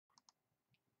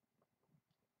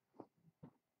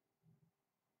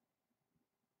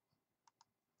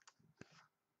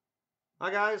Hi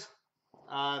guys,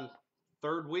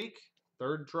 third week,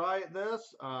 third try at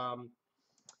this.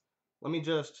 Let me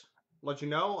just let you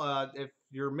know if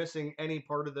you're missing any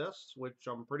part of this, which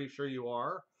I'm pretty sure you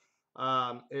are.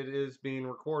 It is being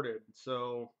recorded,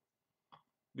 so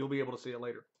you'll be able to see it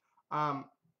later. Um,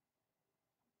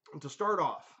 to start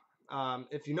off,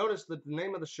 if you notice that the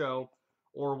name of the show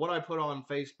or what I put on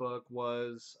Facebook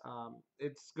was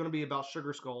it's going to be about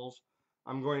sugar skulls.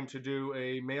 I'm going to do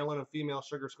a male and a female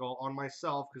sugar skull on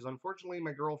myself because unfortunately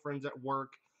my girlfriend's at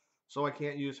work, so I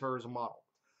can't use her as a model.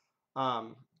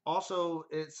 Um, Also,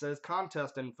 it says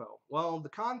contest info. Well, the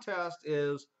contest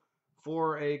is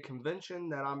for a convention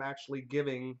that I'm actually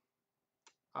giving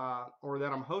or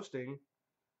that I'm hosting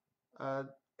uh,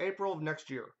 April of next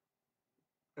year.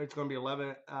 It's going to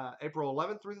be April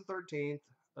 11th through the 13th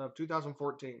of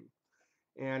 2014,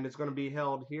 and it's going to be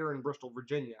held here in Bristol,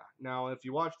 Virginia. Now, if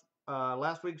you watched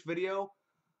last week's video,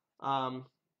 um,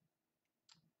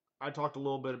 I talked a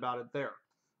little bit about it there.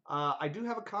 I do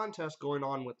have a contest going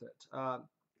on with it.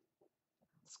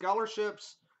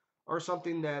 Scholarships are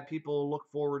something that people look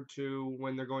forward to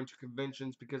when they're going to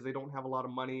conventions because they don't have a lot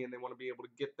of money and they want to be able to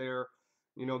get there,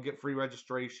 get free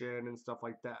registration and stuff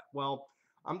like that. Well,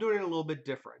 I'm doing it a little bit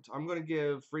different. I'm going to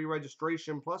give free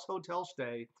registration plus hotel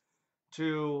stay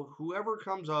to whoever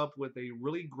comes up with a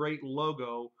really great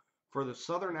logo for the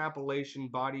Southern Appalachian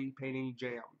Body Painting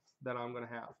Jam that I'm going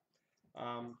to have.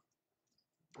 Um,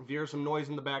 if you hear some noise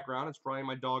in the background, it's probably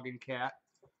my dog and cat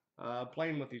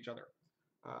playing with each other.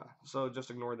 So just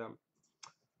ignore them.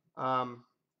 Um,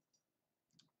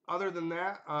 Other than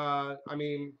that, I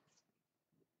mean,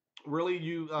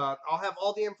 really, I'll have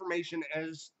all the information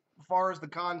as far as the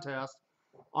contest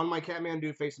on my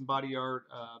Katmandu Face and Body Art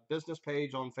business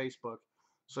page on Facebook.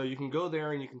 So you can go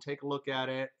there and you can take a look at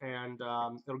it, and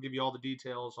it'll give you all the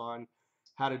details on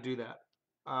how to do that.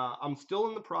 I'm still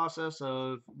in the process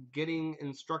of getting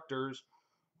instructors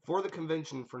for the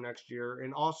convention for next year,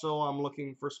 and also I'm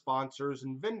looking for sponsors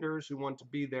and vendors who want to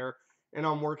be there, and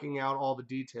I'm working out all the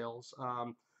details. I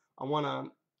want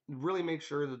to really make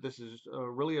sure that this is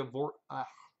really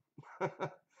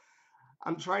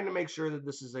I'm trying to make sure that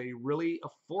this is a really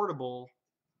affordable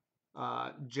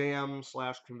jam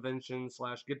slash convention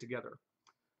slash get together.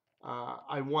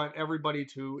 I want everybody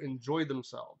to enjoy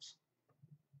themselves.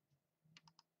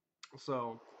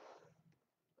 So,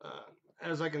 uh,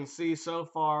 as I can see so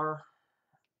far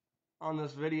on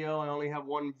this video, I only have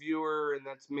one viewer, and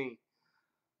that's me.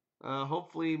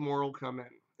 Hopefully more will come in.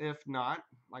 If not,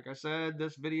 like I said,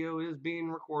 this video is being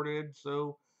recorded,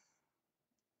 so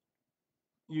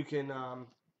you can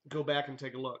go back and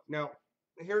take a look. Now,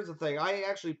 here's the thing. I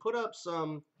actually put up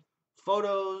some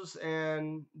photos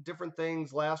and different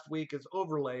things last week as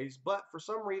overlays, but for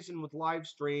some reason with live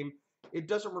stream, it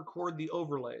doesn't record the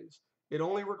overlays. It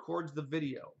only records the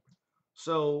video.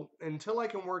 So until I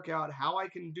can work out how I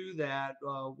can do that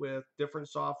with different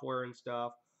software and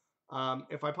stuff,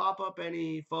 if I pop up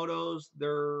any photos,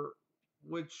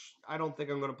 which I don't think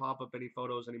I'm going to pop up any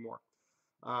photos anymore.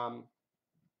 Um,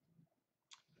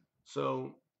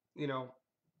 so, you know,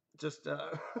 just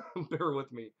bear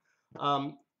with me.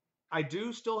 Um, I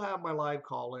do still have my live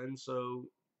call in, so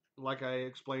like I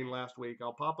explained last week,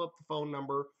 I'll pop up the phone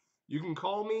number. You can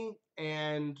call me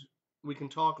and we can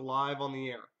talk live on the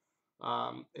air.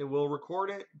 It will record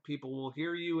it. People will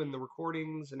hear you in the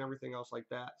recordings and everything else like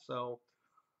that. So,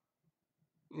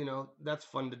 that's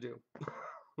fun to do.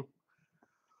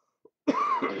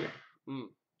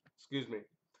 Excuse me.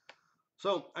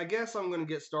 So I guess I'm going to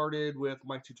get started with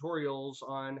my tutorials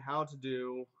on how to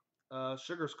do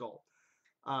sugar skull.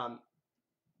 Um,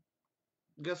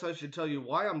 guess I should tell you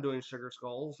why I'm doing sugar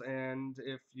skulls, and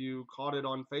if you caught it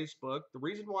on Facebook, the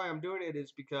reason why I'm doing it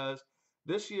is because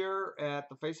this year at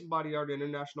the Face and Body Art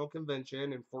International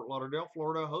Convention in Fort Lauderdale,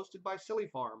 Florida, hosted by Silly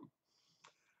Farm,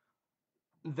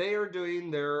 they are doing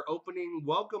their opening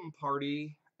welcome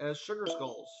party as sugar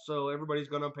skulls. So everybody's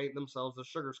going to paint themselves as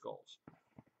sugar skulls.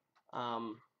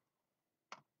 Um,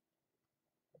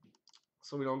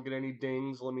 so we don't get any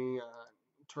dings, let me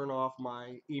turn off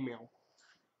my email.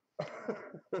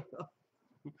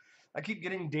 I keep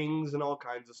getting dings and all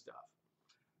kinds of stuff.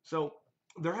 So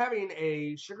they're having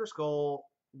a Sugar Skull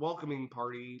welcoming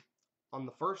party on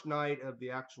the first night of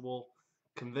the actual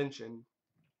convention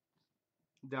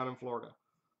down in Florida.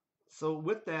 So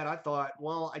with that, I thought,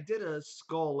 well, I did a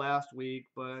skull last week,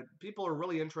 but people are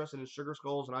really interested in sugar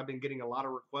skulls, and I've been getting a lot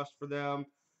of requests for them,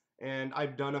 and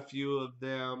I've done a few of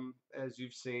them, as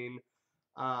you've seen.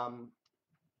 Um,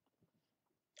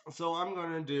 so I'm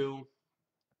going to do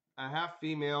a half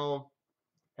female,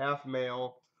 half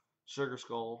male sugar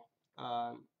skull.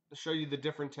 show you the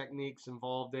different techniques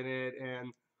involved in it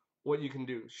and what you can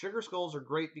do. Sugar skulls are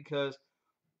great because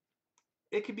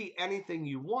it could be anything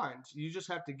you want. You just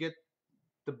have to get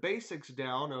the basics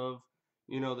down of,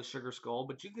 the sugar skull,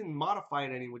 but you can modify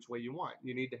it any which way you want.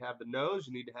 You need to have the nose,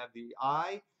 you need to have the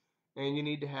eye, and you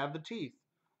need to have the teeth.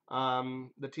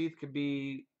 The teeth could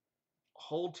be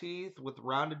whole teeth with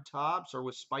rounded tops or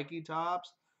with spiky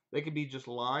tops. They could be just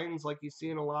lines like you see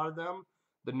in a lot of them.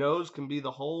 The nose can be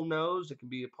the whole nose. It can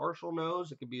be a partial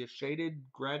nose. It can be a shaded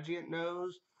gradient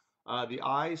nose. The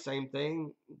eye, same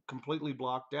thing, completely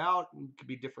blocked out. It could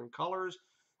be different colors.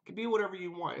 It could be whatever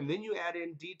you want. And then you add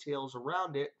in details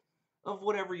around it of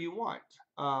whatever you want.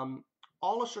 Um,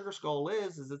 all a sugar skull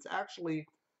is it's actually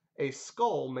a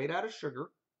skull made out of sugar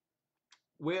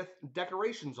with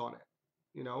decorations on it,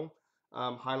 you know,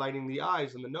 highlighting the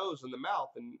eyes and the nose and the mouth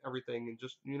and everything, and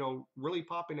just, really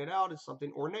popping it out as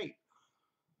something ornate.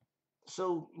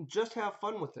 So just have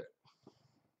fun with it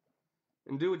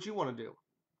and do what you want to do.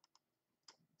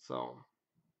 So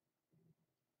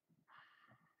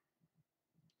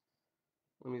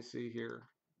let me see here.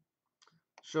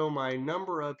 Show my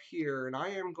number up here, and I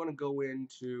am going to go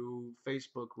into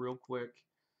Facebook real quick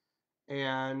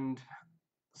and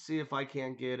see if I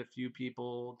can't get a few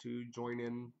people to join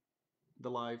in the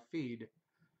live feed.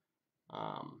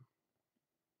 Um,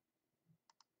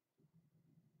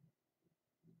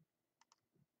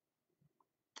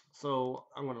 so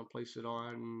I'm going to place it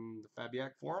on the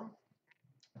Fabiac forum.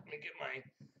 Let me get my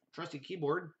trusty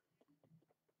keyboard.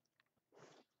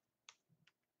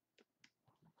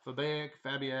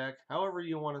 Fabiac, however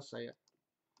you want to say it.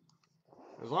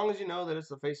 As long as you know that it's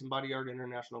the Face and Body Art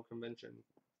International Convention.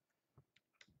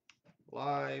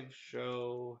 Live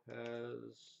show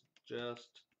has just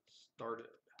started.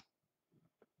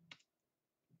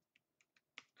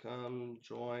 Come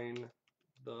join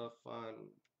the fun.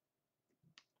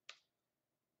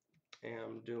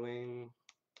 Am doing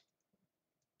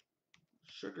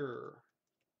sugar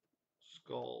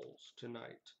skulls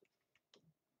tonight.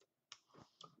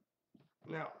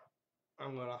 Now,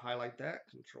 I'm going to highlight that,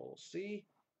 Control C.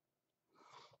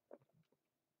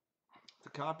 To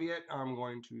copy it, I'm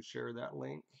going to share that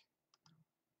link.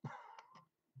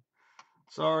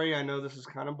 Sorry, I know this is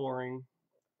kind of boring,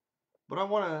 but I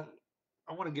want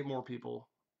to get more people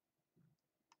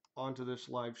onto this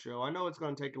live show. I know it's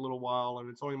going to take a little while, and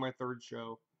it's only my third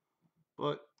show,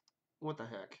 but what the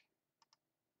heck?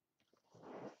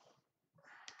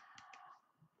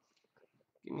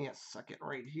 Give me a second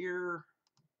right here.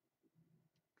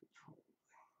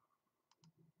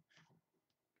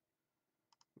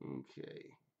 Okay.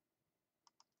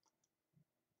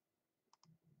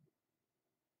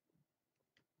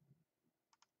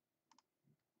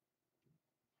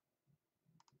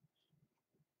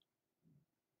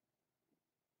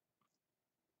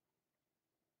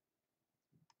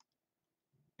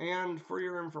 And for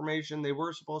your information, they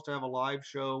were supposed to have a live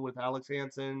show with Alex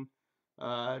Hansen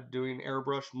doing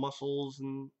airbrush muscles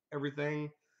and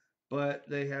everything, but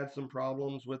they had some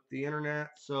problems with the internet,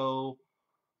 so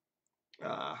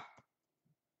uh,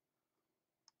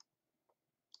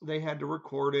 they had to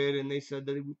record it, and they said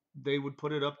that they would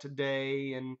put it up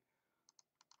today, and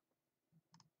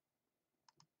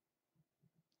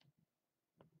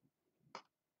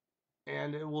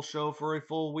it will show for a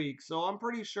full week. So I'm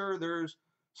pretty sure there's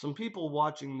some people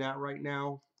watching that right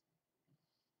now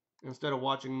instead of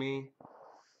watching me.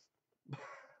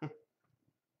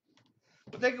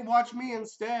 But they can watch me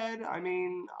instead. I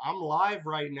mean, I'm live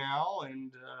right now,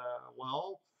 and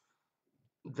well,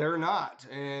 they're not.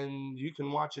 And you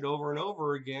can watch it over and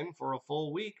over again for a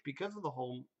full week because of the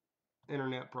whole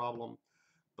internet problem.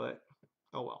 But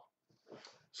oh well.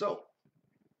 So,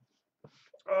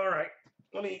 all right,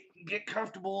 let me get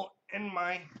comfortable in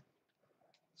my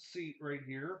seat right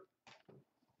here.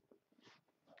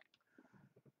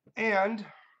 And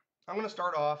I'm going to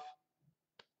start off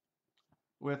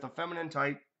with a feminine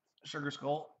type sugar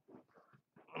skull.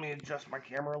 Let me adjust my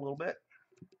camera a little bit.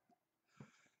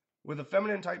 With a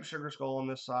feminine type sugar skull on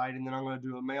this side, and then I'm going to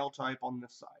do a male type on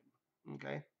this side.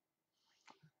 Okay.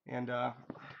 And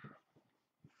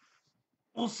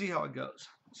we'll see how it goes.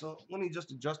 So let me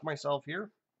just adjust myself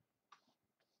here.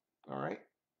 All right.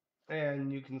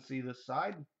 And you can see this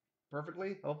side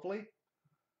perfectly, hopefully.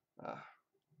 Uh,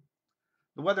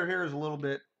 the weather here is a little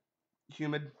bit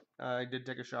humid. I did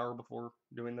take a shower before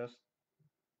doing this.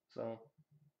 So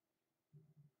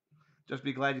just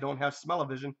be glad you don't have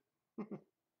smell-o-vision.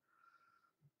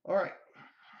 All right.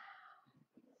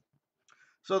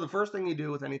 So the first thing you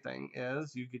do with anything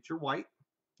is you get your white,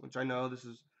 which I know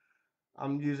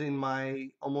I'm using my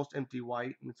almost empty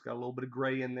white, and it's got a little bit of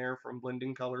gray in there from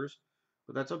blending colors.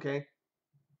 but that's okay.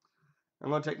 I'm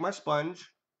going to take my sponge,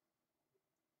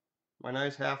 my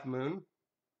nice half moon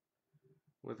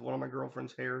with one of my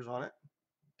girlfriend's hairs on it.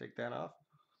 Take that off.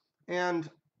 And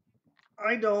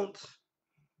I don't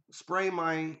spray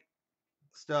my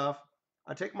stuff.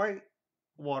 I take my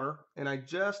water and I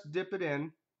just dip it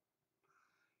in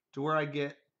to where I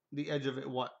get the edge of it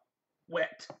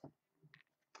wet.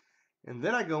 And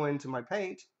then I go into my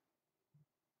paint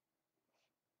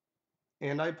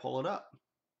and I pull it up.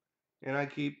 And I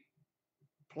keep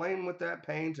playing with that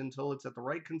paint until it's at the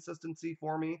right consistency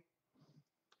for me.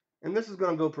 And this is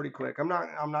going to go pretty quick. I'm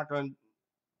not going to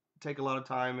take a lot of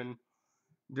time in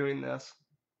doing this.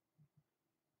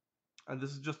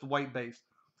 This is just the white base.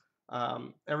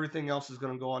 Everything else is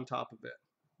going to go on top of it.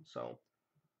 So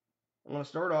I'm going to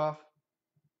start off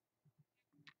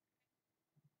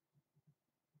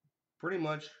pretty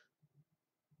much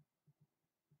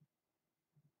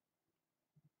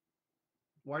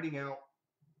whiting out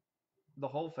the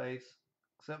whole face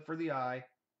except for the eye.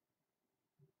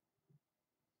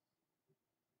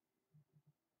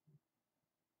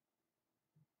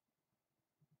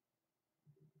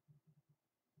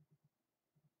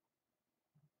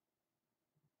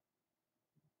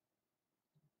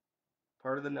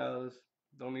 Part of the nose.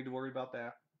 Don't need to worry about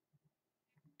that.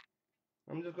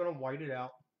 I'm just going to white it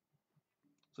out.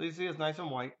 So you see it's nice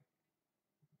and white.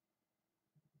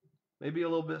 Maybe a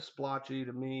little bit splotchy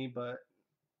to me, but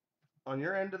on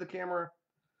your end of the camera,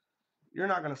 you're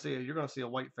not going to see it. You're going to see a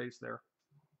white face there.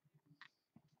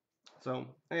 So,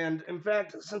 and in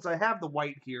fact, since I have the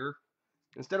white here,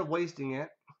 instead of wasting it,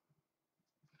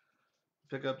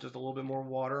 pick up just a little bit more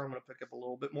water. I'm going to pick up a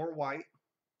little bit more white.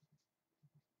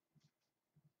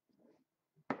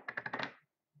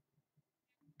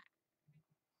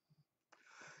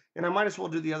 And I might as well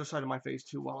do the other side of my face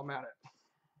too while I'm at it.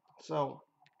 So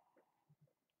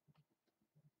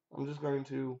I'm just going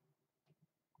to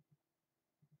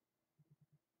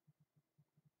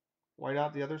white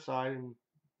out the other side and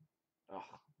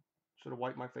should have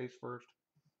wiped my face first.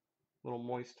 A little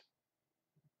moist.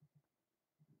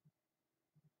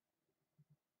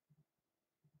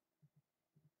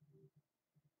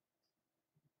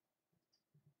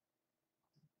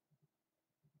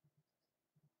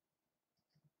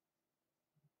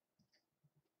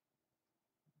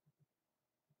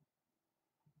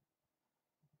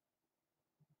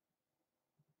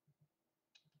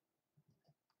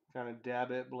 Kind of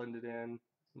dab it, blend it in,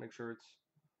 make sure it's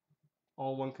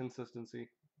all one consistency.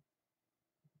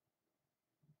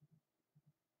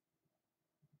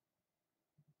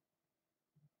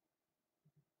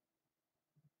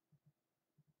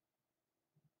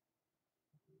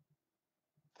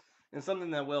 And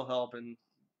something that will help, and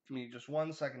give me just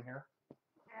 1 second here.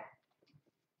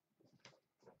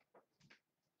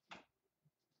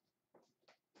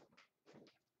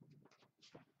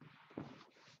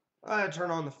 I had to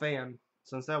turn on the fan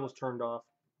since that was turned off.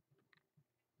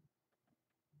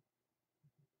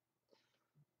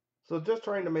 So just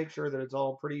trying to make sure that it's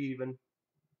all pretty even.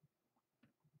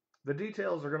 The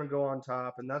details are going to go on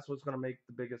top, and that's what's going to make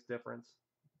the biggest difference.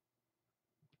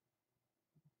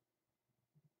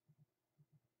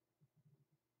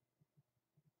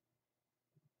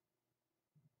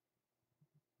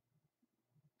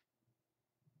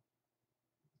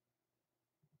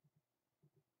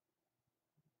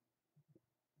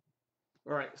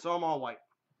 All right, so I'm all white.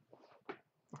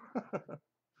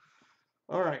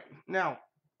 All right, now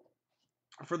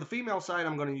for the female side,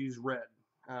 I'm going to use red.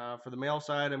 For the male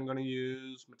side, I'm going to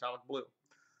use metallic blue.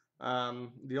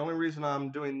 The only reason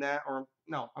I'm doing that, or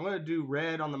no, I'm going to do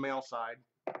red on the male side.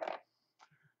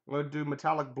 I'm going to do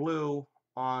metallic blue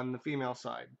on the female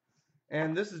side.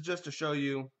 And this is just to show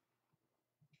you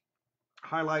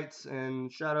highlights and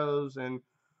shadows and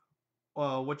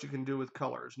what you can do with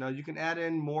colors. Now you can add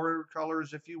in more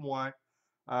colors if you want.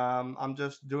 I'm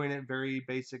just doing it very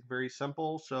basic, very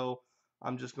simple. So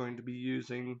I'm just going to be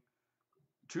using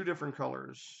two different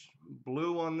colors,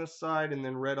 blue on this side and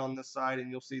then red on this side. And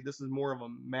you'll see this is more of a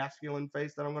masculine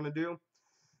face that I'm going to do.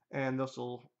 And this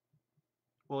will,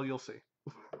 well, you'll see.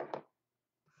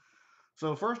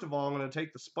 So first of all, I'm going to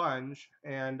take the sponge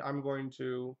and I'm going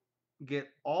to get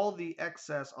all the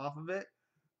excess off of it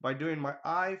by doing my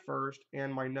eye first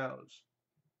and my nose.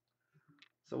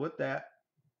 So with that,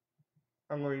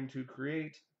 I'm going to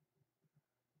create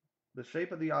the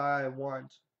shape of the eye I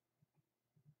want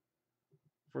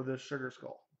for this sugar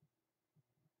skull,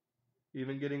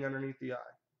 even getting underneath the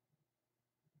eye.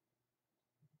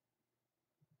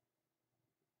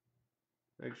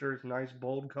 Make sure it's nice,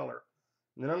 bold color.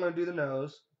 And then I'm going to do the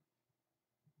nose.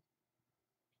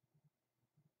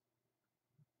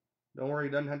 Don't worry,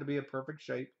 it doesn't have to be a perfect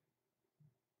shape,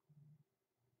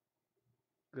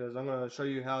 because I'm going to show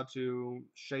you how to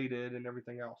shade it and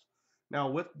everything else. Now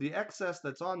with the excess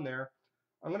that's on there,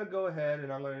 I'm going to go ahead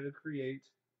and I'm going to create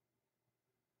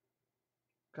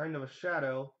kind of a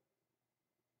shadow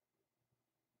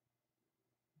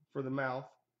for the mouth,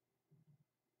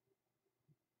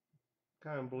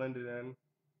 kind of blend it in.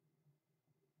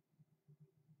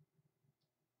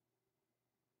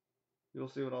 You'll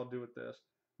see what I'll do with this.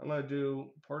 I'm going to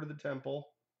do part of the temple.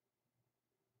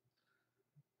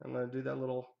 I'm going to do that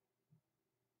little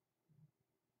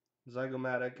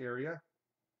zygomatic area.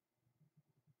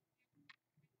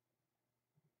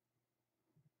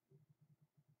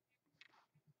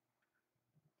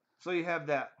 So you have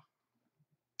that.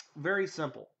 Very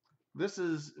simple. This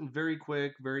is very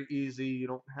quick, very easy. You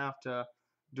don't have to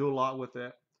do a lot with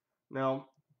it. Now,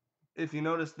 if you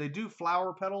notice, they do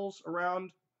flower petals around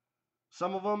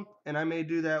some of them, and I may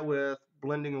do that with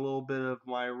blending a little bit of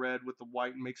my red with the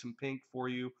white and make some pink for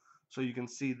you so you can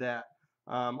see that.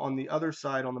 On the other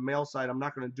side, on the male side, I'm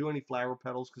not going to do any flower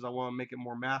petals because I want to make it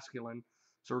more masculine,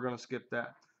 so we're going to skip that.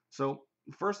 So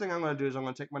the first thing I'm going to do is I'm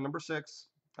going to take my number 6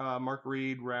 Mark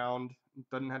Reed round. It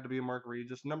doesn't have to be a Mark Reed,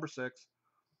 just number 6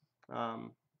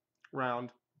 um,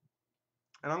 round,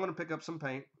 and I'm going to pick up some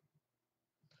paint,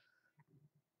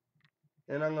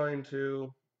 and I'm going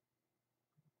to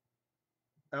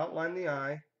outline the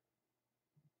eye.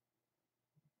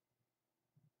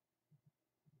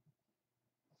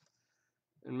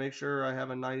 And make sure I have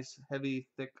a nice heavy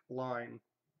thick line.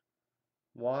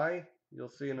 Why? You'll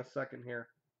see in a second here.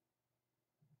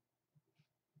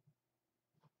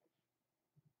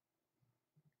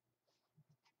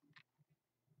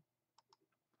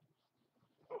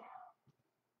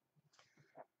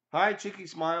 Hi, Cheeky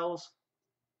Smiles.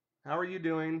 How are you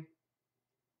doing?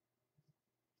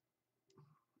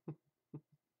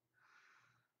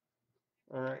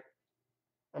 All right.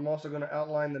 I'm also going to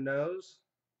outline the nose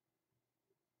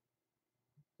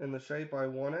in the shape I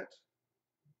want it.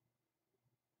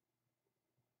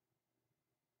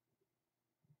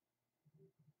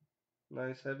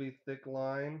 Nice heavy thick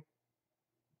line.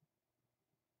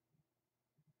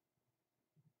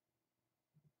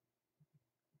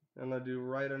 And I'll do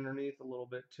right underneath a little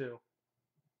bit too,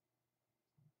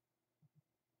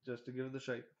 just to give it the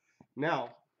shape.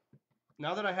 Now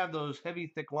that I have those heavy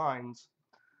thick lines,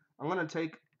 I'm going to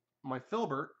take my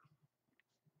filbert,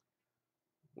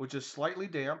 which is slightly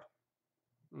damp,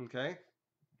 okay?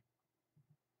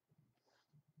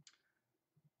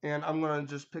 And I'm going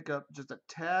to just pick up just a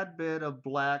tad bit of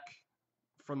black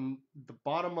from the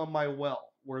bottom of my well,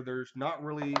 where there's not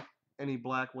really any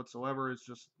black whatsoever. It's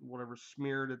just whatever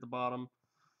smeared at the bottom.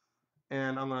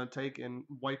 And I'm going to take and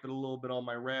wipe it a little bit on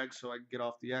my rag so I can get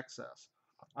off the excess.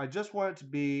 I just want it to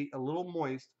be a little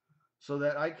moist so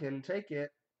that I can take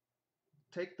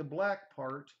the black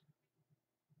part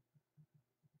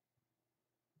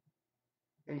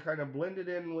and kind of blend it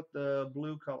in with the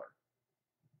blue color.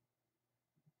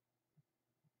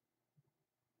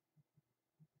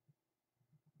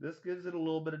 This gives it a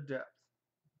little bit of depth.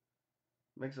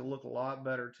 Makes it look a lot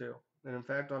better too. And in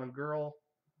fact, on a girl,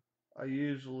 I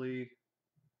usually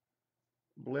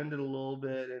blend it a little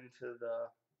bit into the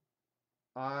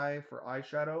eye for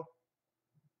eyeshadow,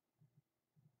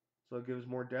 so it gives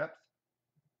more depth.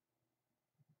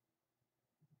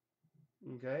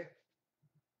 Okay,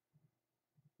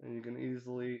 and you can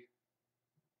easily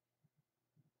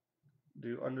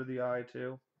do under the eye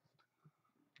too.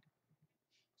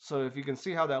 So if you can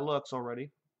see how that looks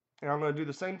already, and I'm going to do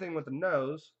the same thing with the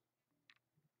nose.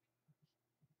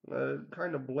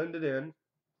 Kind of blend it in.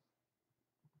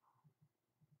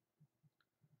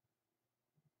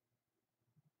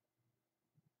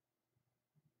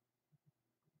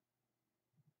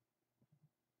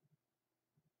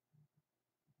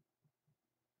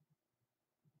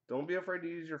 Don't be afraid to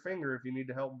use your finger if you need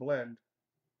to help blend.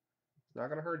 It's not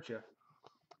going to hurt you.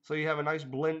 So you have a nice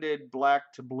blended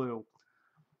black to blue.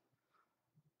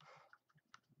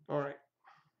 All right.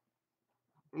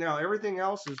 Now everything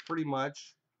else is pretty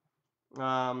much,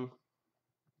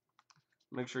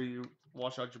 make sure you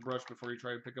wash out your brush before you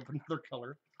try to pick up another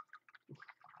color.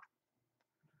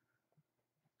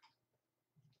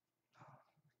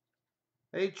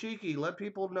 Hey, Cheeky, let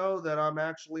people know that I'm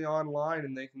actually online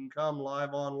and they can come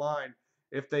live online.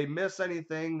 If they miss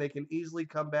anything, they can easily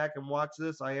come back and watch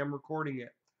this. I am recording it.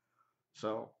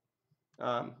 So,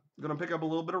 I'm going to pick up a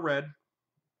little bit of red.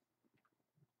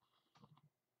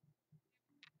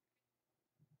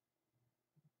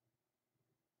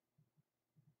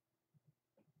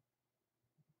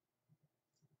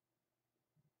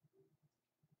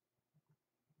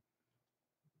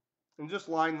 and just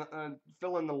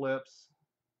fill in the lips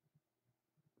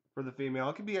for the female.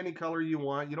 It can be any color you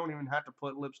want. You don't even have to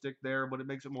put lipstick there, but it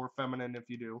makes it more feminine if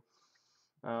you do.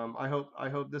 I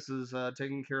hope this is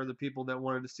taking care of the people that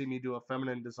wanted to see me do a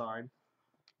feminine design.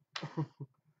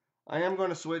 I am going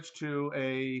to switch to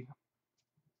a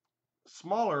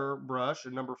smaller brush,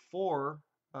 a number 4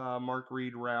 Mark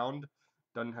Reed round.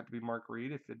 Doesn't have to be Mark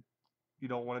Reed if you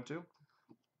don't want it to.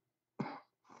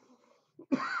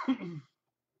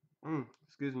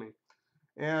 Excuse me.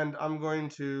 And I'm going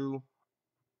to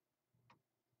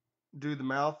do the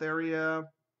mouth area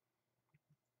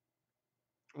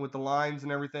with the lines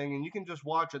and everything, and you can just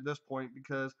watch at this point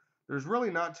because there's really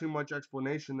not too much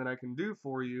explanation that I can do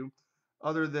for you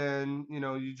other than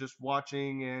you just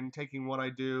watching and taking what I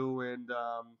do and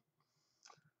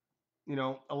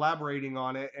elaborating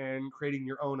on it and creating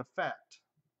your own effect.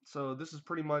 So this is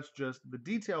pretty much just the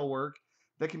detail work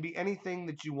that can be anything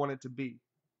that you want it to be.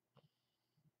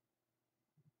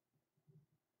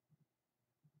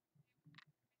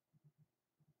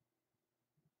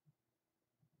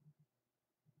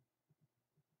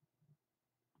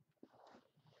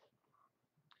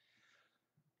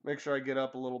 Make sure I get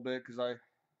up a little bit because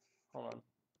hold on.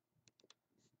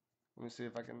 Let me see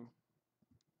if I can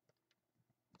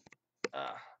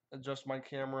ah, adjust my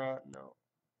camera. No.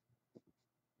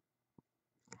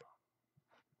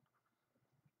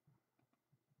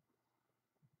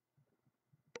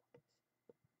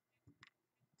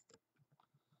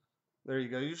 There you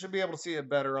go. You should be able to see it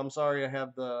better. I'm sorry I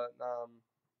have the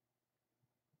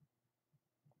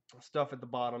stuff at the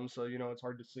bottom, so it's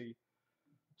hard to see.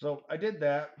 So I did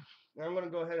that. Now I'm going to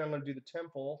go ahead and I'm going to do the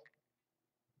temple.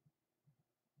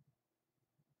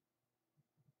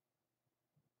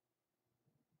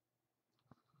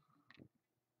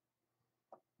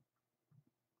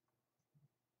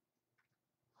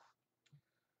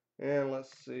 And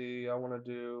let's see, I want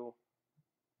to do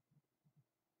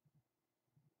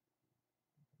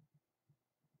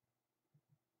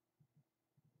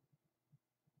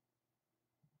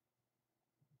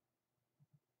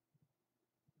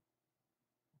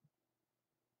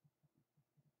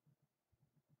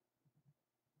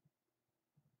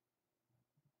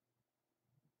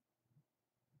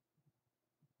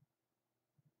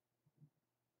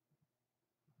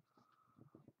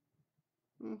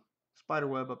spider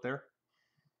web up there.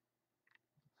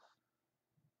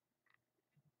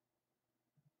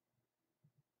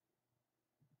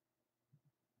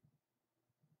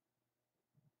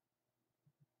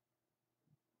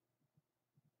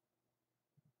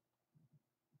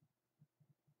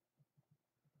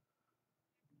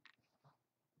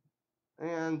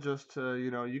 And just to,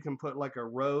 you can put like a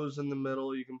rose in the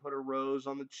middle. You can put a rose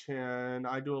on the chin.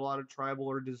 I do a lot of tribal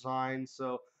or design,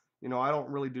 so, I don't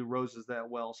really do roses that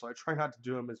well, so I try not to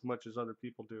do them as much as other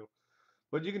people do.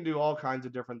 But you can do all kinds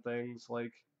of different things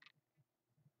like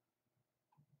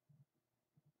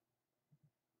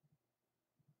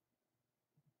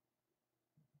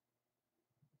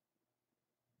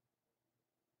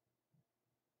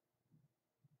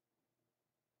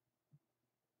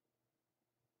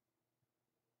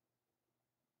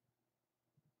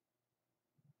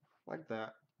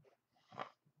that.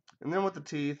 And then with the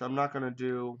teeth, I'm not going to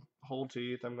do whole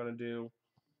teeth. I'm going to do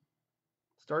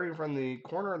starting from the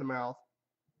corner of the mouth,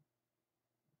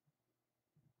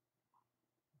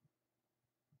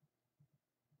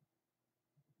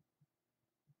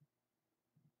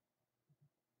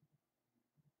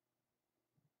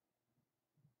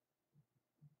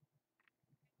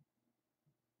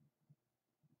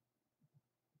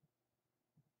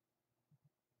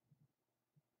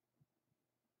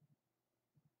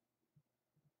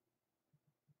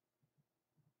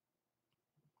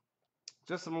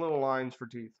 just some little lines for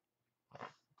teeth.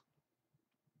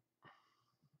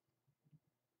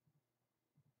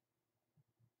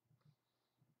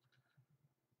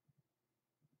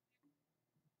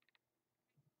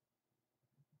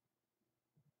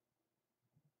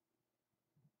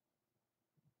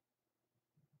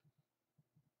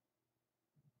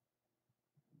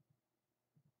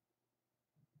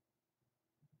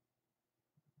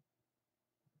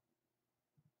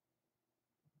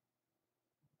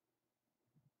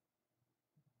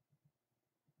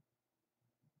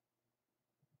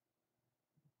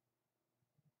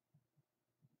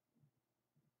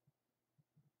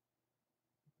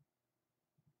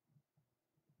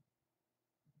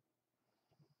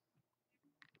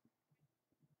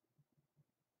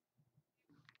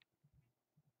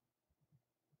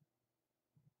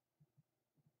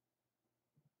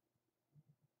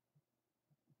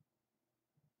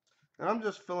 And I'm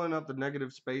just filling up the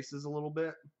negative spaces a little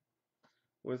bit.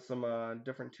 with some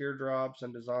different teardrops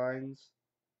and designs.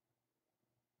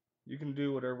 You can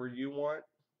do whatever you want,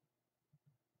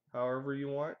 however you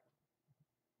want,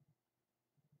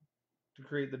 to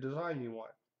create the design you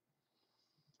want.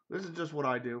 This is just what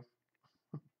I do.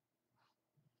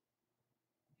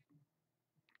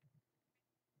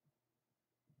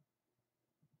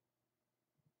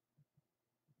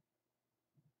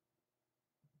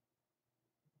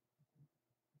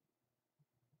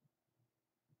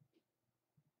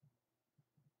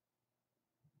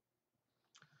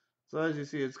 So as you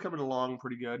see, it's coming along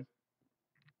pretty good.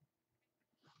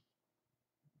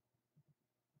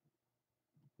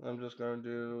 I'm just going to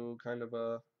do kind of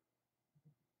a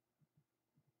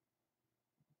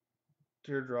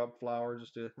teardrop flower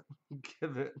just to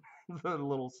give it the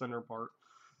little center part.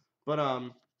 But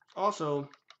also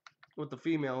with the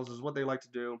females is what they like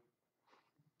to do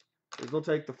is they'll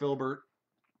take the filbert,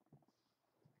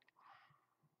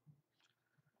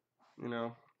 you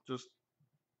know, just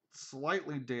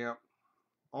slightly damp,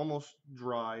 almost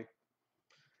dry,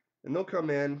 and they'll come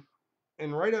in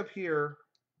and right up here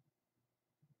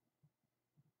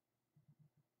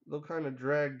they'll kind of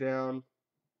drag down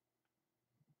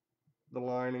the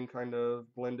line and kind of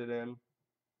blend it in,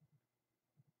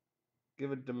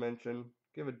 give it dimension,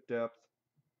 give it depth,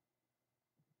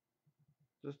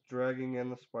 just dragging in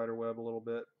the spider web a little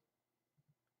bit.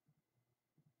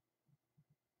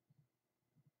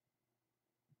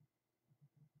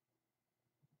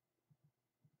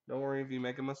 Don't worry if you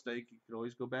make a mistake, you can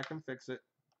always go back and fix it.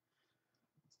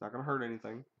 It's not going to hurt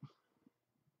anything.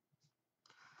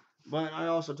 But I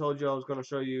also told you I was going to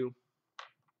show you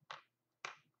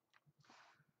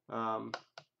um,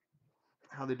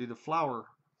 how they do the flower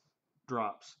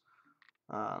drops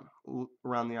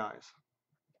around the eyes,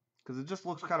 because it just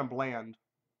looks kind of bland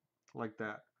like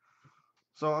that.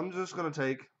 So I'm just going to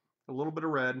take a little bit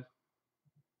of red,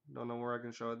 don't know where I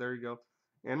can show it, there you go,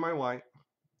 and my white.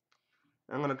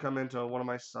 I'm going to come into one of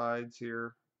my sides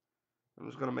here. I'm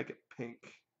just going to make it pink.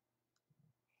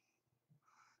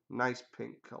 Nice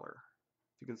pink color,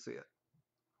 if you can see it.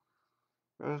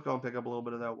 I'm just going to pick up a little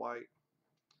bit of that white.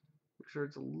 Make sure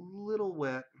it's a little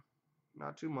wet,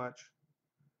 not too much,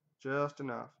 just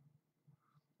enough.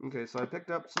 Okay, so I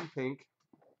picked up some pink.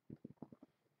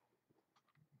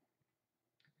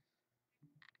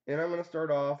 And I'm going to start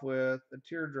off with a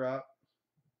teardrop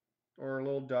or a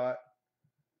little dot.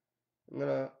 I'm going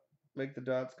to make the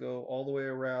dots go all the way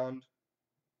around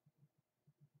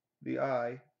the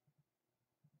eye.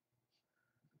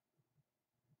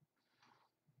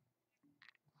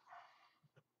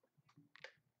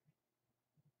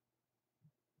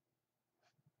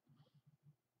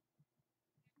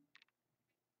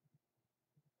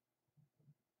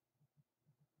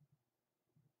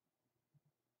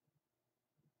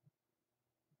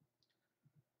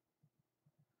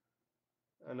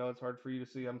 I know it's hard for you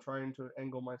to see. I'm trying to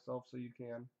angle myself so you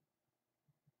can.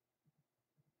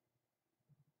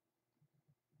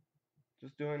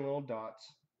 Just doing little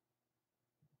dots.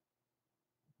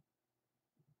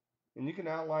 And you can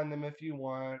outline them if you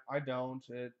want. I don't.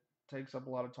 It takes up a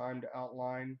lot of time to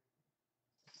outline.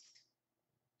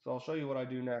 So I'll show you what I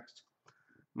do next.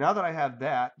 Now that I have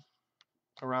that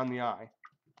around the eye,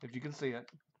 if you can see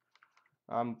it,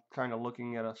 I'm kind of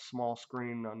looking at a small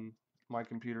screen on my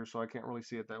computer, so I can't really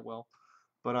see it that well.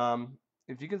 But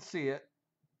if you can see it,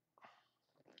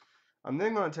 I'm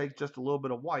then going to take just a little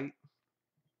bit of white,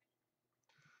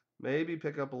 maybe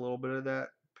pick up a little bit of that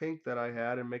pink that I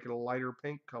had and make it a lighter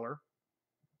pink color.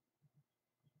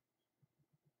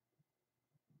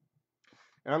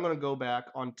 And I'm going to go back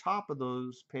on top of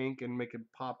those pink and make it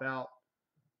pop out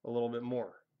a little bit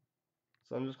more.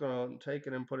 So I'm just going to take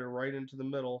it and put it right into the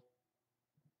middle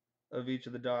of each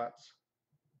of the dots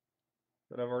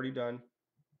that I've already done.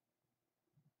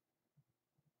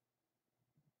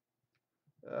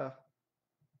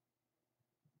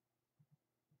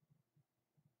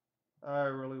 I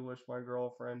really wish my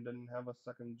girlfriend didn't have a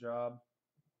second job.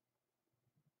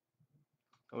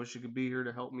 I wish she could be here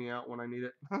to help me out when I need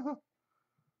it.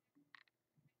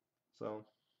 So,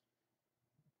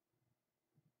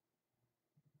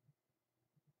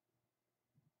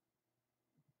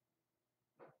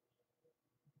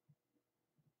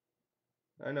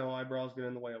 I know eyebrows get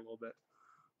in the way a little bit.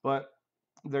 But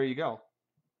there you go.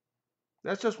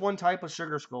 That's just one type of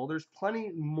sugar skull. There's plenty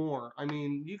more. I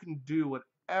mean, you can do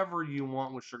whatever you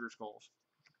want with sugar skulls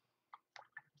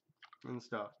and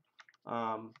stuff.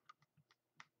 Um,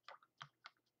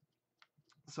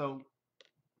 so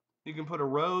you can put a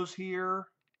rose here.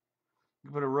 You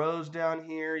can put a rose down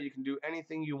here. You can do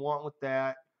anything you want with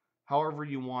that, however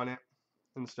you want it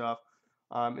and stuff.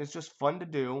 It's just fun to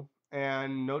do.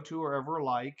 and no two are ever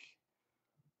alike,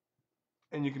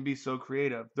 and you can be so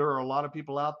creative. There are a lot of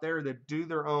people out there that do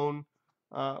their own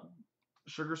uh,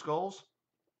 sugar skulls.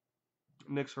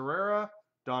 Nix Herrera,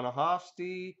 Donna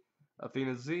Hofste,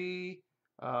 Athena Z,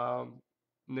 um,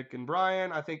 Nick and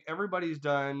Brian. I think everybody's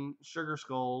done sugar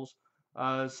skulls.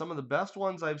 Some of the best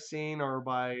ones I've seen are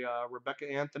by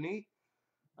Rebecca Anthony.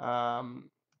 Um,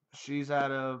 she's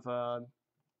out of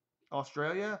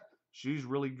Australia. She's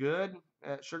really good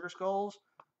at sugar skulls.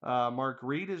 Mark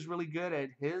Reed is really good at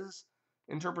his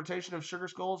interpretation of sugar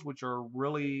skulls, which are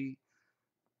really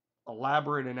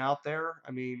elaborate and out there.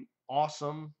 I mean,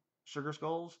 awesome sugar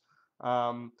skulls.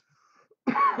 Um,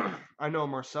 I know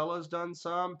Marcella's done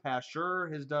some. Pasteur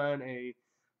has done a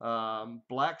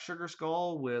black sugar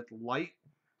skull with light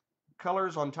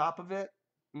colors on top of it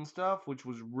and stuff, which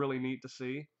was really neat to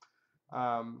see.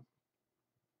 Um,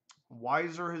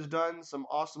 Weiser has done some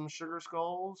awesome sugar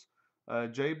skulls.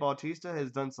 Jay Bautista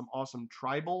has done some awesome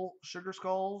tribal sugar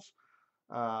skulls.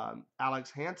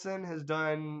 Alex Hansen has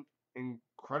done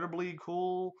incredibly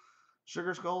cool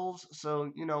sugar skulls.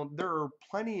 So, you know, there are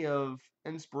plenty of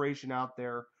inspiration out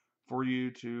there for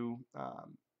you to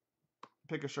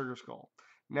pick a sugar skull.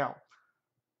 Now,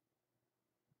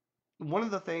 one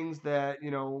of the things that,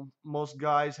 you know, most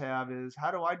guys have is,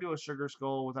 how do I do a sugar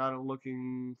skull without it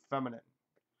looking feminine?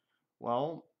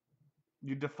 Well,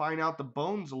 you define out the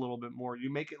bones a little bit more.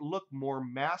 You make it look more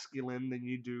masculine than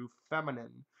you do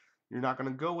feminine. You're not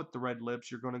going to go with the red lips.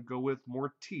 You're going to go with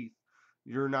more teeth.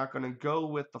 You're not going to go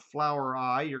with the flower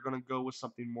eye. You're going to go with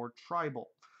something more tribal.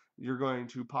 You're going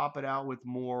to pop it out with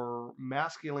more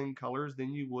masculine colors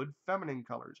than you would feminine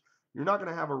colors. You're not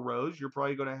going to have a rose. You're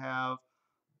probably going to have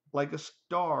like a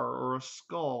star or a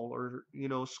skull or, you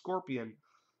know, scorpion.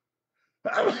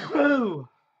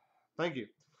 Thank you.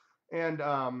 And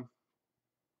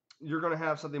you're going to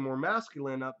have something more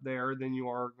masculine up there than you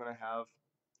are going to have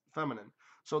feminine.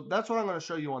 So that's what I'm going to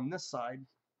show you on this side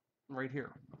right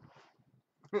here.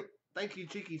 Thank you,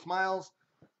 Cheeky Smiles.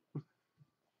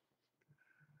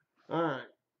 All right.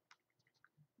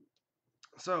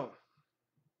 So,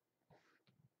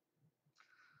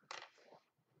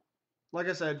 like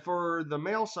I said, for the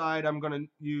male side, I'm going to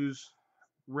use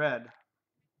red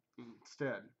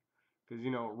instead. Because,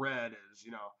 you know, red is,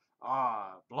 you know,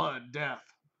 blood, death,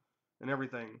 and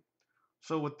everything.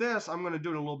 So with this, I'm going to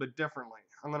do it a little bit differently.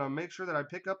 I'm going to make sure that I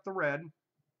pick up the red,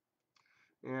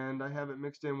 and I have it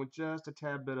mixed in with just a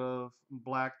tad bit of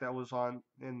black that was on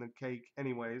in the cake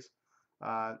anyways.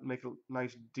 Make a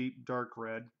nice deep dark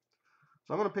red.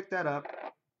 So I'm going to pick that up,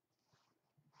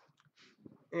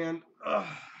 and let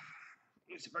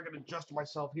me see if I can adjust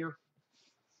myself here.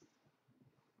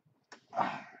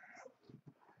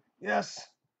 Yes,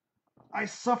 I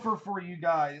suffer for you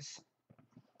guys.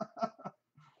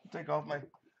 Take off my...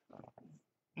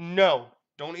 No,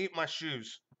 don't eat my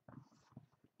shoes.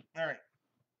 All right.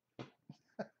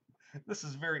 This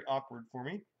is very awkward for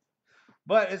me,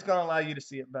 but it's going to allow you to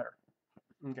see it better.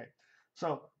 Okay,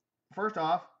 so first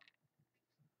off,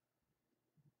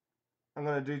 I'm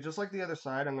going to do just like the other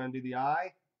side. I'm going to do the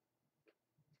eye.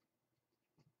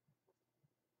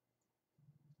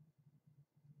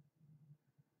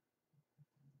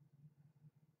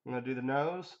 I'm going to do the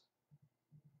nose.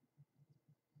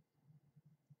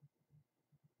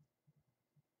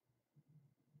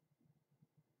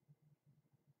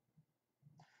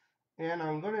 And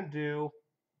I'm going to do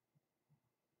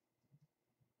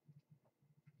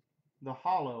the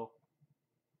hollow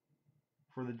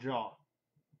for the jaw.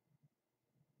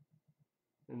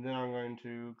 And then I'm going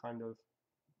to kind of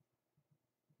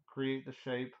create the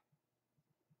shape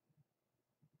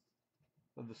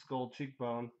of the skull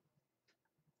cheekbone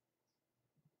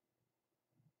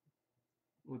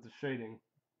with the shading.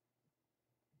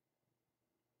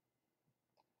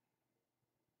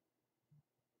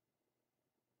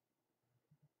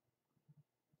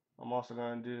 I'm also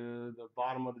going to do the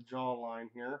bottom of the jawline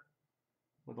here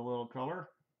with a little color.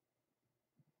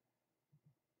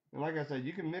 And like I said,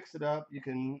 you can mix it up. You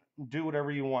can do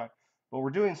whatever you want. But we're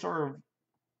doing sort of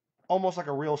almost like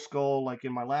a real skull like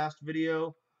in my last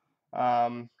video.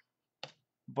 But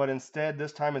instead,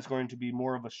 this time it's going to be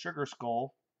more of a sugar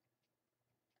skull.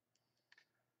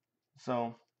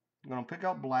 So I'm going to pick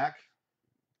out black.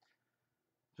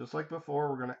 Just like before,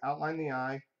 we're going to outline the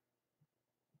eye.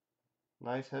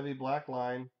 Nice heavy black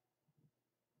line.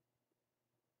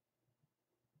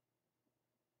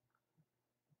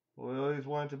 We always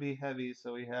want it to be heavy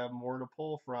so we have more to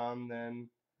pull from than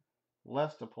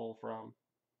less to pull from.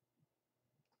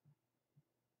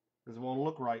 Because it won't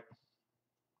look right.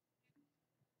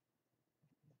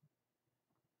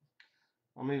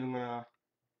 I'm even going to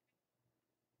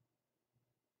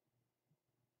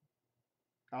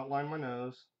outline my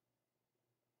nose.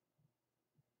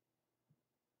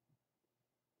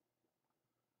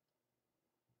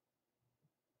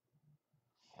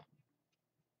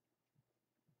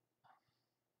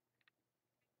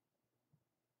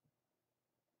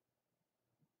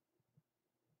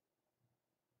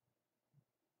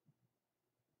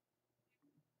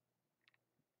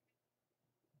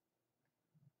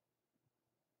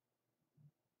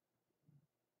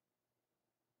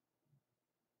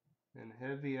 And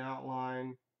heavy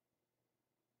outline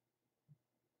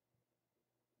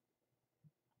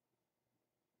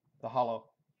the hollow.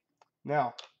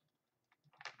 Now,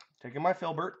 taking my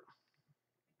filbert,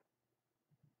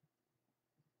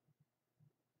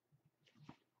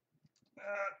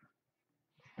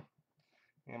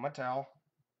 and my towel,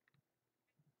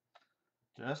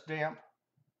 just damp.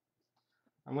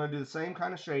 I'm going to do the same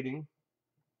kind of shading.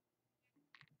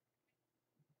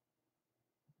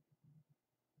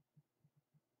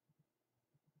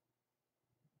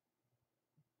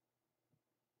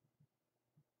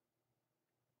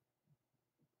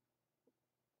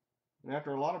 And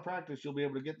after a lot of practice, you'll be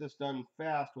able to get this done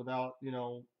fast without,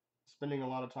 spending a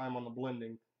lot of time on the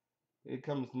blending. It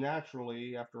comes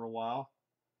naturally after a while.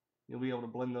 You'll be able to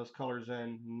blend those colors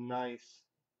in nice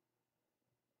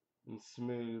and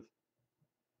smooth.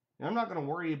 And I'm not going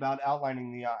to worry about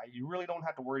outlining the eye. You really don't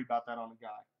have to worry about that on a guy.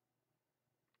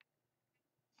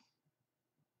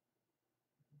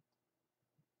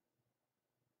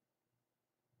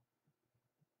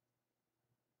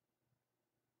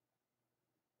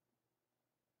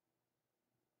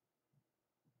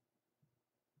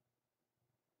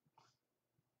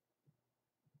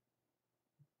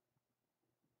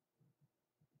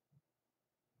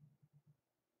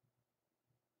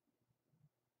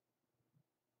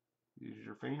 Use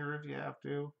your finger if you have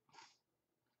to.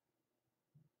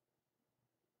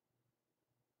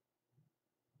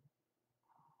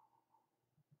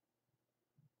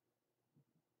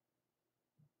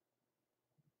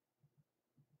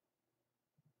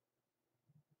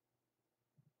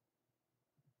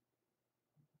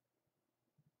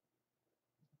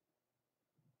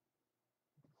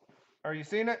 Are you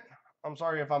seeing it? I'm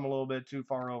sorry if I'm a little bit too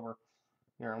far over.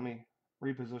 Here, let me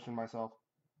reposition myself.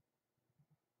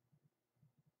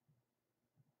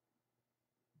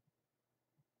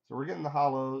 So we're getting the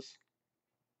hollows,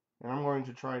 and I'm going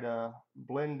to try to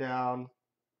blend down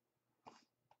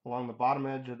along the bottom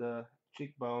edge of the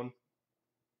cheekbone.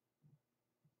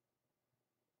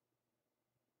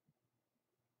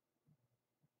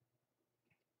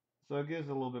 So it gives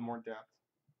it a little bit more depth.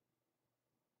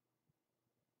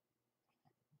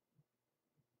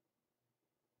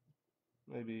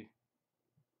 Maybe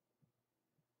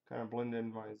kind of blend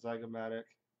in my zygomatic.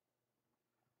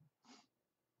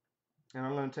 And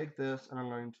I'm going to take this and I'm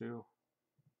going to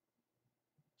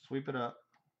sweep it up.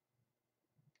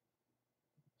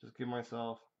 Just give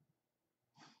myself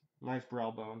a nice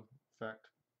brow bone effect.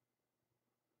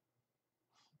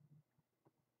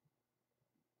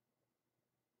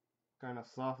 Kind of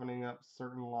softening up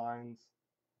certain lines.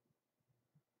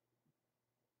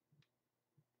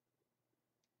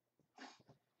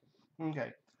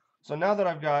 Okay, so now that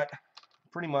I've got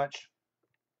pretty much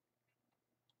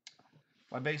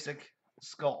my basic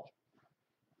skull,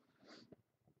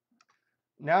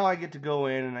 now I get to go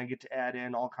in and I get to add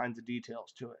in all kinds of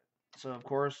details to it. So of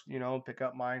course, pick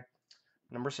up my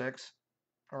number 6,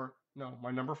 or no, my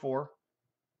number 4.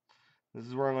 This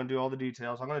is where I'm going to do all the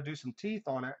details. I'm going to do some teeth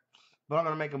on it, but I'm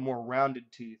going to make them more rounded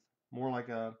teeth, more like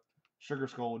a sugar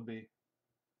skull would be.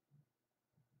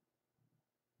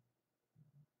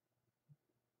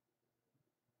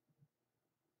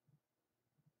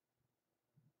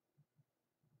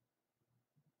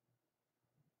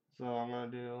 So I'm going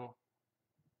to do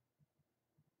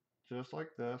just like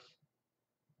this.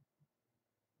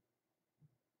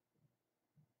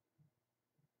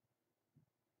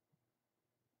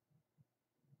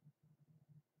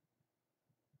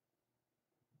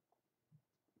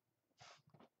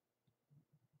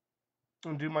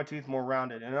 And do my teeth more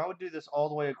rounded. And I would do this all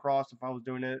the way across if I was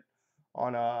doing it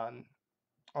on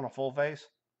a full face.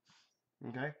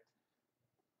 Okay.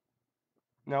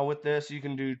 Now with this, you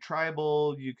can do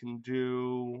tribal, you can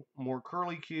do more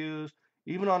curly cues.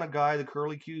 Even on a guy, the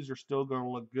curly cues are still going to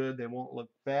look good. They won't look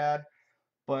bad.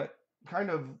 But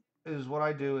kind of is what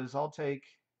I do is I'll take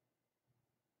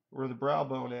where the brow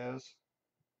bone is,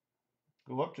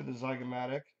 go up to the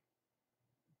zygomatic,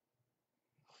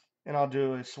 and I'll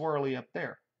do a swirly up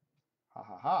there. Ha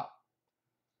ha ha.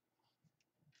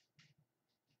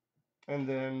 And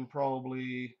then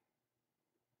probably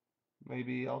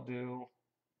maybe I'll do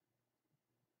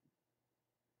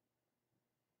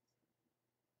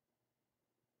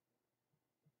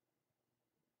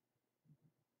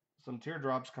some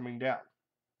teardrops coming down.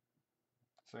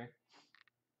 See?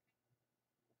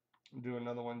 Do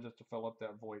another one just to fill up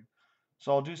that void.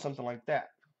 So I'll do something like that.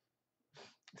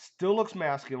 It still looks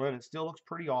masculine. It still looks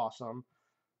pretty awesome.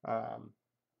 Um,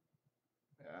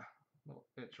 yeah, little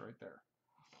itch right there.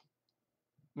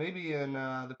 Maybe in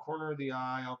the corner of the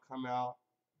eye, I'll come out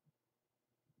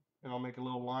and I'll make a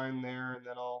little line there, and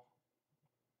then I'll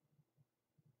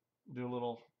do a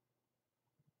little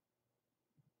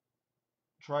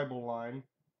tribal line,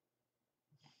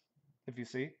 if you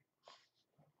see.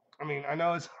 I mean, I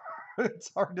know it's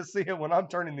it's hard to see it when I'm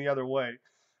turning the other way,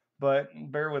 but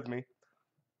bear with me.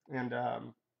 And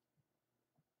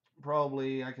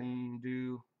probably I can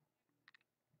do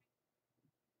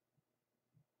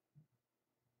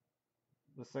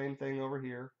the same thing over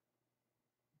here.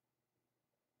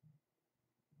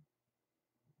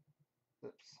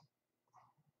 Oops.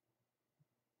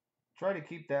 Try to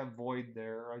keep that void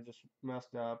there. I just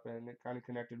messed up and it kind of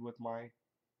connected with my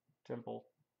temple.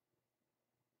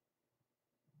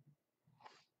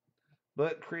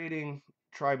 But creating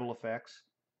tribal effects.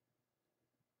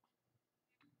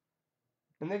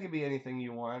 And they can be anything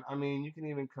you want. I mean, you can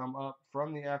even come up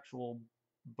from the actual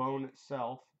bone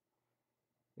itself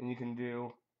and you can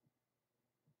do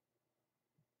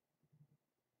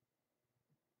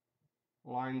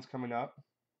lines coming up.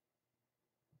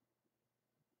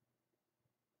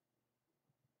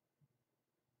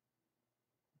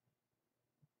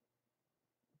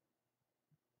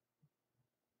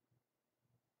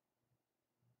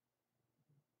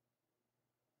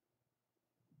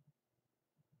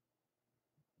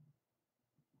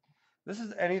 This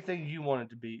is anything you want it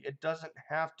to be. It doesn't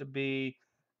have to be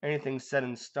anything set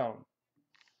in stone.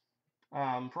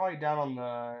 Probably down on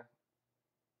the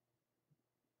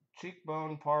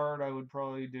cheekbone part, I would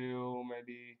probably do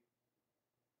maybe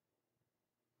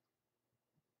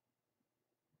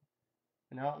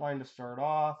an outline to start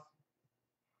off.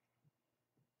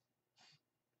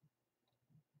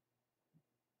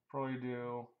 Probably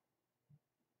do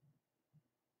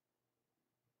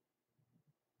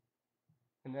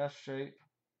an S shape.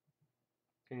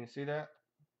 Can you see that?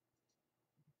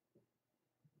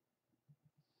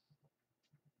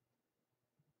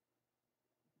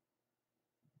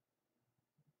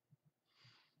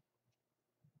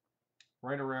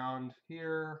 Right around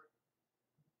here.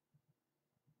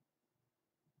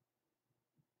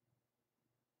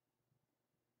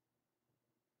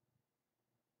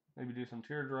 Maybe do some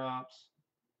teardrops.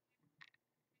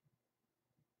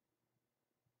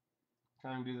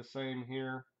 Kind of do the same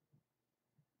here.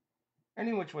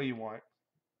 Any which way you want.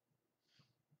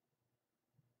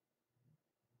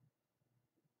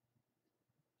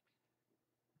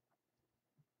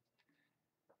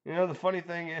 You know, the funny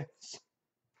thing is,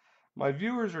 my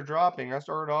viewers are dropping. I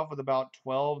started off with about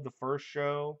 12 the first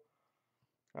show.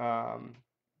 Um,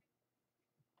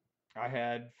 I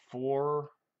had 4,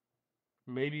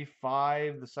 maybe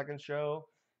 5 the second show.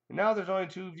 And now there's only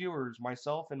 2 viewers,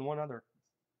 myself and one other.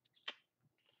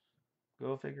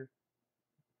 Go figure.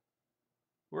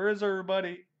 Where is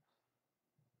everybody?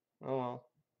 Oh well,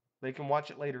 they can watch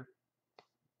it later.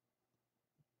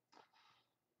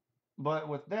 But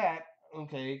with that,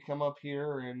 okay, come up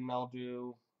here and I'll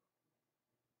do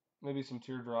maybe some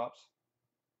teardrops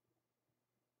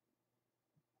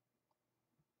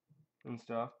and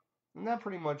stuff. And that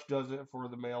pretty much does it for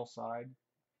the male side.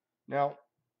 Now,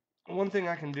 one thing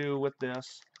I can do with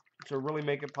this to really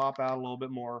make it pop out a little bit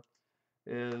more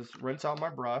is rinse out my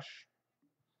brush,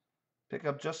 pick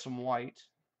up just some white,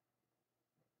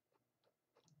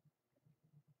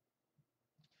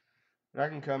 and I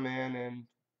can come in and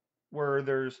where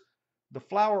there's the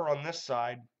flower on this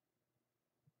side,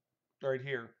 right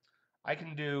here, I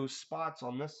can do spots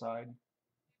on this side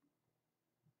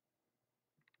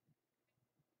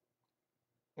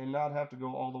and not have to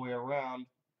go all the way around,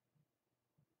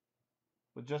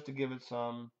 but just to give it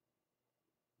some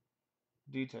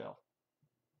detail.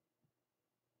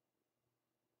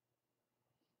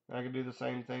 And I can do the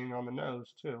same thing on the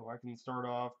nose too. I can start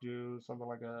off, do something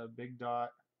like a big dot,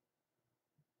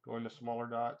 go into smaller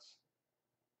dots,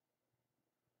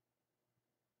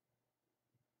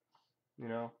 you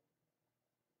know.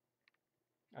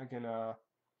 I can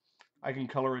I can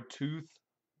color a tooth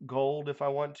gold if I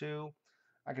want to.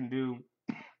 I can do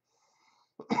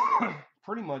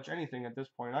pretty much anything at this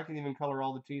point. I can even color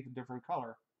all the teeth a different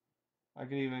color. I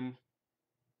can even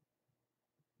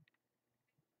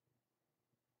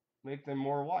make them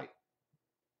more white.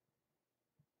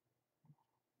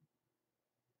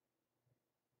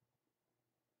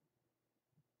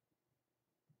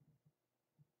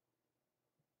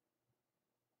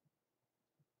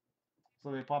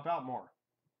 So they pop out more.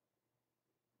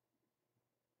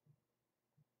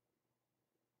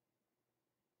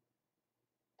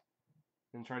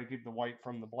 and try to keep the white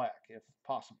from the black if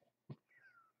possible.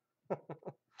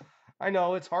 I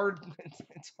know it's hard.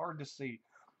 It's hard to see.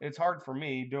 It's hard for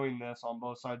me doing this on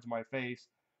both sides of my face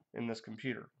in this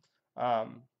computer.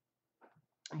 Um,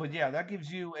 but yeah, that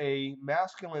gives you a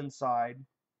masculine side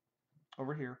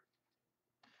over here,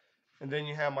 and then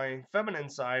you have my feminine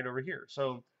side over here.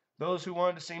 So those who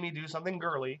wanted to see me do something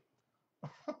girly,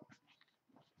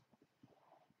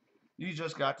 you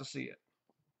just got to see it.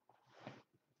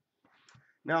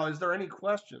 Now, is there any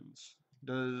questions?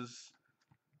 Does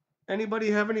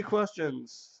anybody have any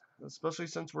questions? Especially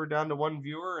since we're down to one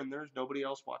viewer and there's nobody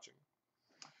else watching.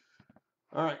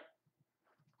 All right.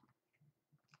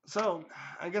 So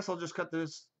I guess I'll just cut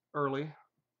this early.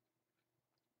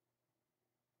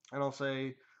 And I'll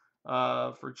say,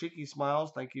 for Cheeky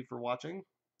Smiles, thank you for watching.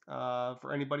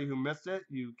 For anybody who missed it,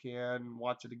 you can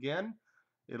watch it again.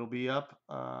 It'll be up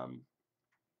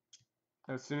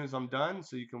as soon as I'm done,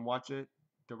 so you can watch it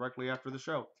directly after the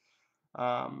show.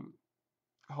 Um,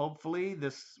 Hopefully,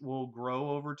 this will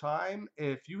grow over time.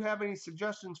 If you have any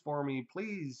suggestions for me,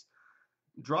 please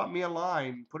drop me a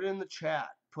line, put it in the chat,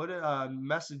 put it,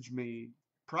 message me,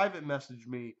 private message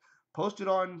me, post it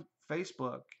on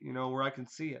Facebook, where I can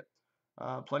see it.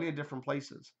 Plenty of different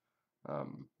places.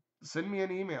 Um, Send me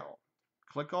an email.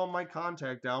 Click on my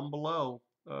contact down below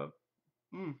of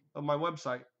my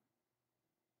website.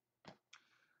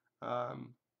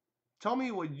 Um, Tell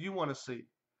me what you want to see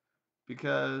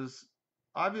because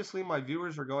obviously my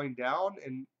viewers are going down,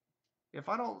 and if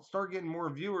I don't start getting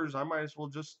more viewers, I might as well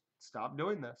just stop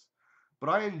doing this. But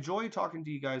I enjoy talking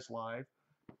to you guys live.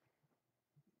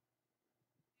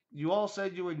 You all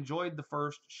said you enjoyed the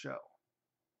first show.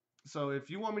 So if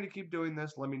you want me to keep doing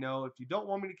this, let me know. If you don't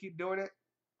want me to keep doing it,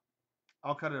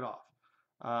 I'll cut it off.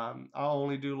 I'll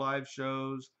only do live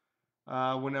shows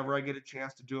whenever I get a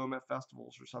chance to do them at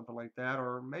festivals or something like that.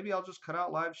 Or maybe I'll just cut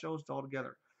out live shows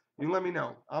altogether. You can let me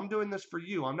know. I'm doing this for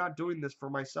you. I'm not doing this for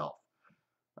myself.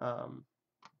 Um,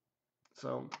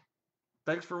 so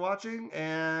thanks for watching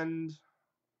and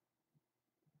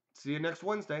see you next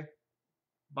Wednesday.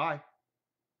 Bye.